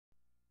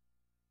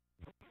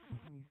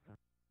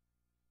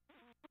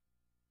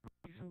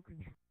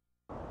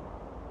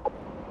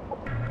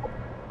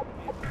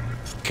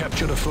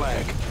Capture the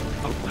flag.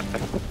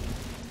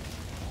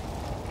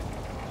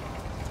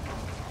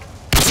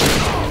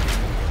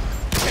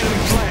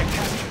 Enemy flag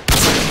captured.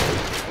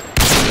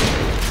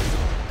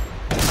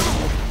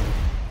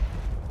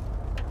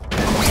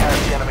 We have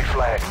the enemy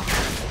flag.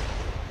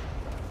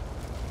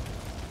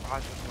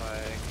 Roger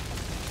flag.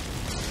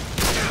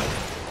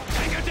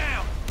 Tango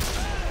down!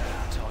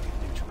 Target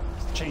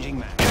neutralized. Changing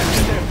map.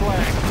 Capture their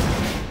flag.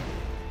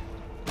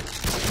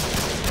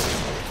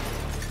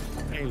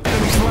 Enemy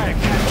flag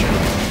captured.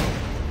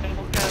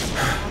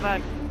 Come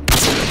back.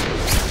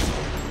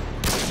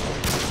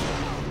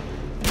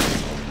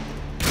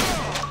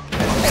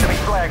 Enemy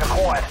flag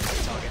acquired.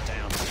 Target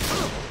down.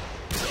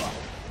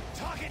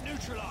 Target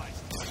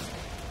neutralized.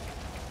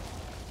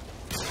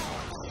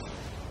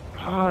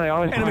 Oh, they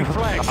always Enemy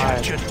flag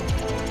captured.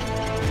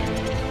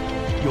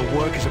 Your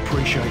work is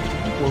appreciated.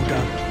 Well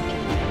done.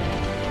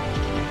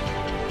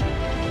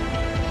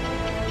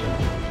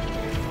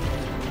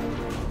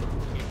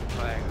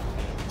 Flag.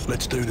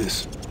 Let's do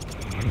this.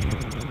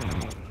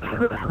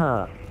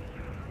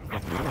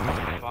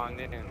 Spawned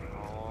in.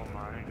 Oh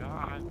my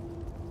god.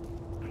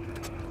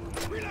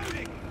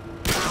 Reloading.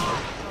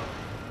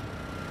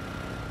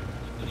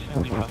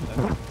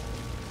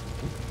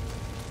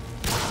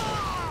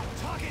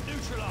 Target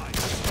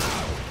neutralized.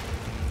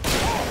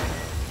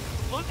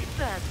 Look at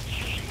that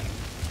shit.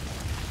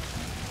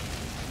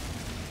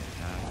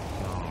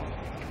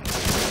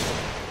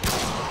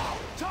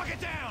 Target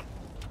down.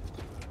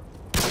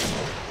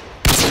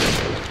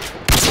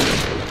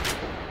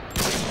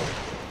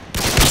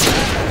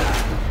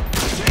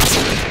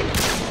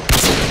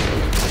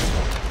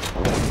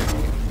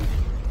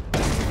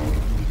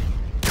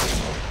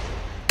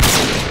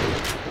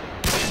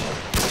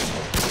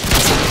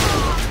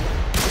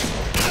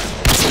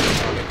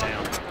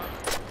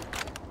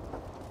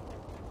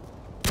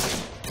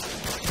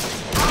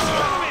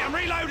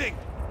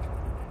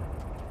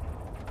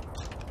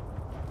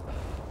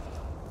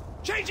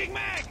 Changing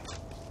mag!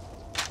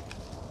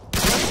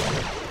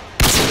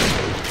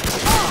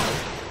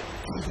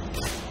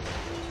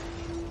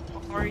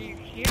 Are you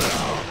here?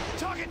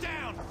 Target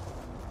down!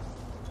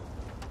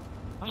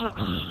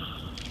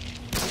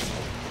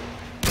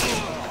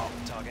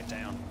 Target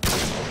down.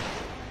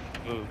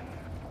 Ooh.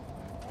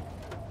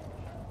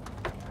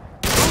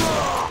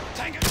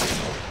 Tango!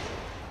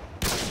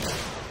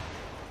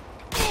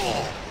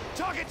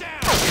 Target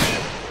down!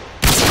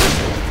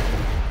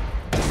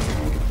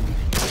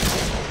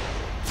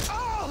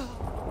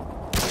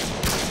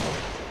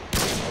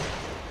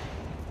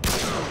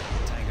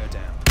 Tango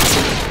down.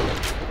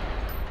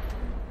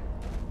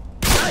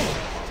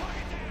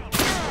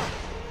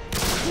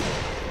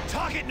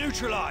 Target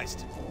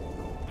neutralized!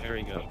 There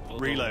we go.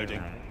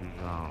 Reloading.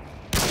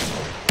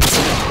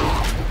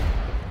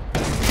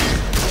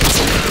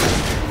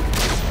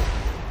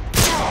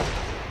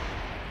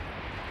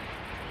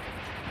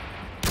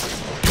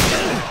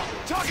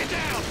 Target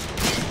down!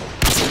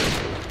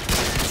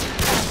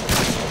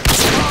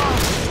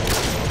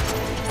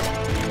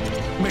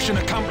 Mission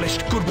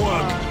accomplished. Good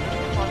work.